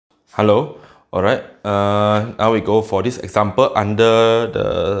Hello. Alright, now we go for this example under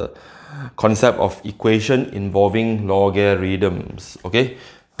the concept of equation involving logarithms. Okay,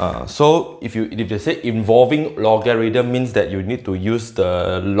 so if they say involving logarithm, means that you need to use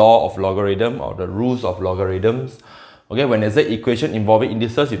the law of logarithm or the rules of logarithms. Okay, when they say equation involving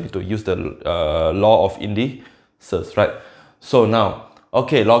indices, you need to use the law of indices, right? So now,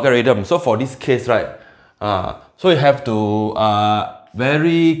 okay, logarithm. So for this case, right, so you have to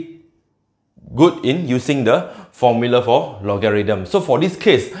very good in using the formula for logarithm. So for this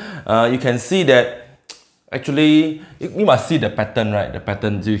case, you can see that actually you must see the pattern, right? The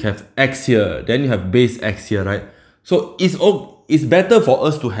pattern, so you have x here, then you have base x here, right? So it's better for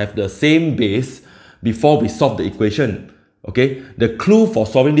us to have the same base before we solve the equation. Okay, the clue for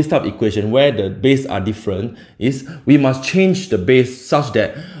solving this type of equation where the base are different is we must change the base such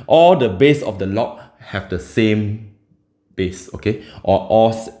that all the base of the log have the same base, okay, or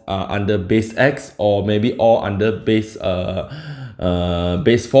all under base x, or maybe all under base 4,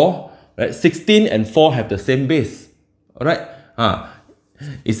 right? 16 and 4 have the same base. All right,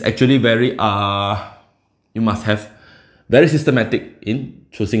 it's actually very you must have very systematic in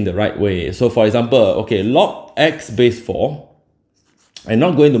choosing the right way. So for example, okay, log x base 4, I'm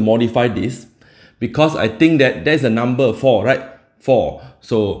not going to modify this because I think that there's a number 4, right? 4.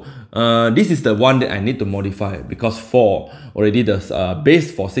 So this is the one that I need to modify because 4 already does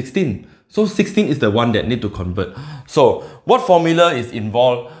base for 16. So 16 is the one that need to convert. So what formula is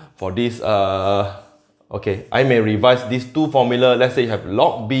involved for this? Okay, I may revise these two formula. Let's say you have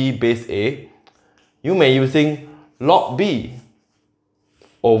log b base a. You may using log b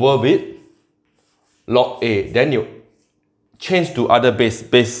over with log a. Then you change to other base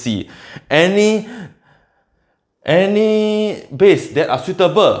c. Any base that are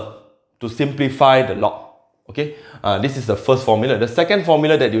suitable to simplify the log. Okay, this is the first formula. The second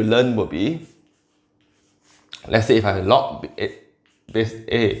formula that you learn will be, let's say if I have log base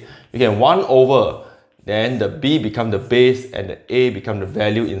a, you can 1 over, then the b become the base and the a become the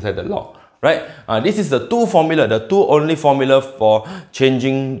value inside the log, right? This is the two formula, the two only formula for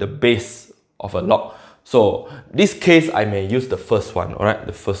changing the base of a log. So this case I may use the first one, all right,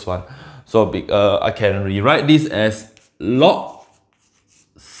 the first one. So I can rewrite this as log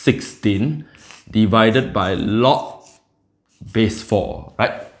 16 divided by log base 4,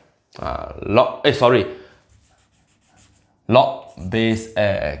 right? Log base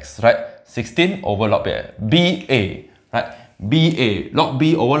x, right? 16 over log base BA, right? BA, log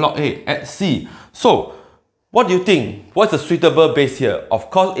B over log A at C. So what do you think? What's the suitable base here? Of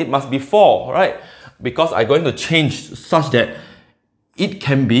course, it must be 4, right? Because I'm going to change such that it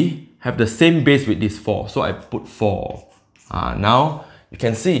can have the same base with this 4. So I put 4. Now you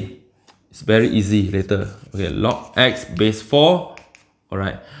can see it's very easy later. Okay, log x base 4.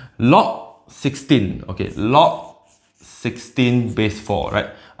 Alright, log 16. Okay, log 16 base 4, right?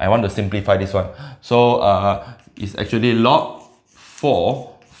 I want to simplify this one. So it's actually log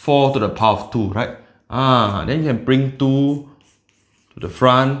 4 to the power of 2, right? Then you can bring 2 to the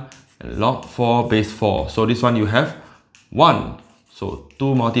front and log 4 base 4. So this one you have 1. So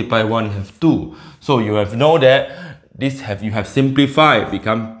 2 multiply 1, you have 2. So you have know that you have simplified,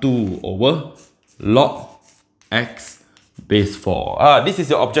 become 2 over log x base 4. This is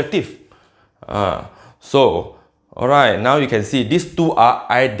your objective. So alright, now you can see these two are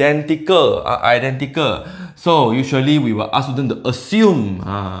identical. So usually we will ask them to assume,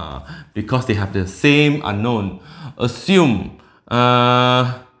 because they have the same unknown. Assume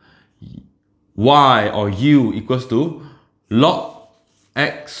y or u equals to log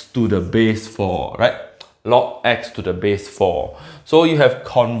x to the base 4, right? Log x to the base 4. So you have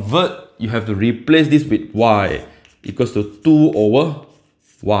you have to replace this with y equals to 2 over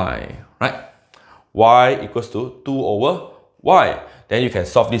y, right? Y equals to 2 over y. Then you can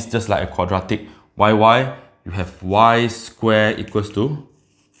solve this just like a quadratic. You have y square equals to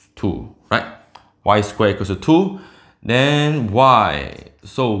 2, right? Y square equals to 2. Then y.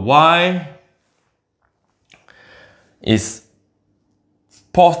 So y is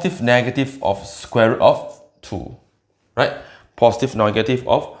positive negative of square root of 2, right? Positive negative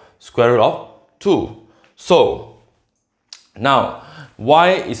of square root of 2. So now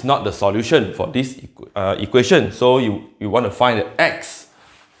y is not the solution for this equation. So you want to find the x.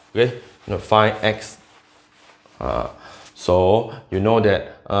 Okay, you want to find x. So you know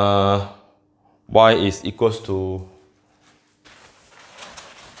that y is equals to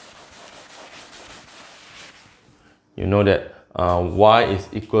y is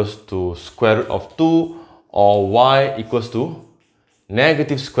equals to square root of 2, or y equals to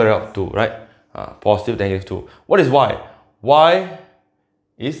negative square root of 2, right? Positive, negative 2. What is y? Y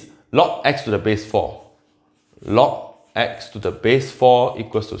is log x to the base 4. Log x to the base 4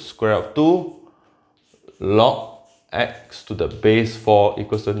 equals to square root of 2. Log x to the base 4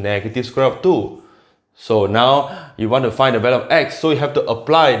 equals to negative square root of 2. So now you want to find the value of x, so you have to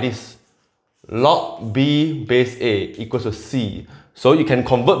apply this log b base a equals to c. So you can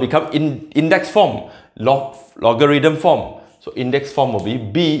convert, become index form, logarithm form. So index form will be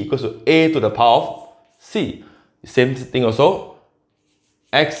b equals to a to the power of c. Same thing also,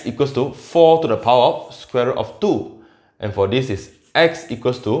 x equals to 4 to the power of square root of 2. And for this is x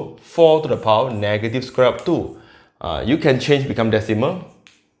equals to 4 to the power of negative square root of 2. You can change, become decimal,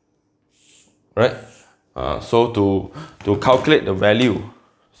 right? So to calculate the value,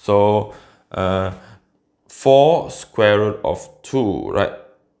 so 4 square root of 2, right?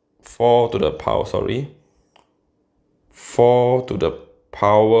 4 to the power, 4 to the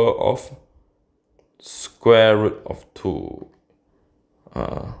power of square root of 2.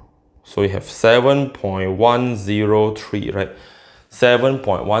 So you have 7.103, right?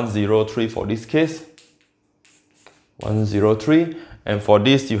 7.103 for this case. 103. And for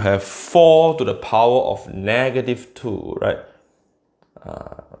this, you have 4 to the power of negative 2, right?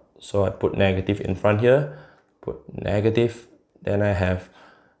 So I put negative in front here. Put negative. Then I have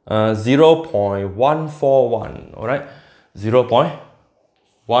 0.141, all right?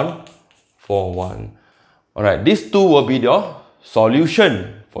 0.141. All right, these two will be your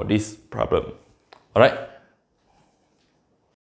solution for this problem. All right.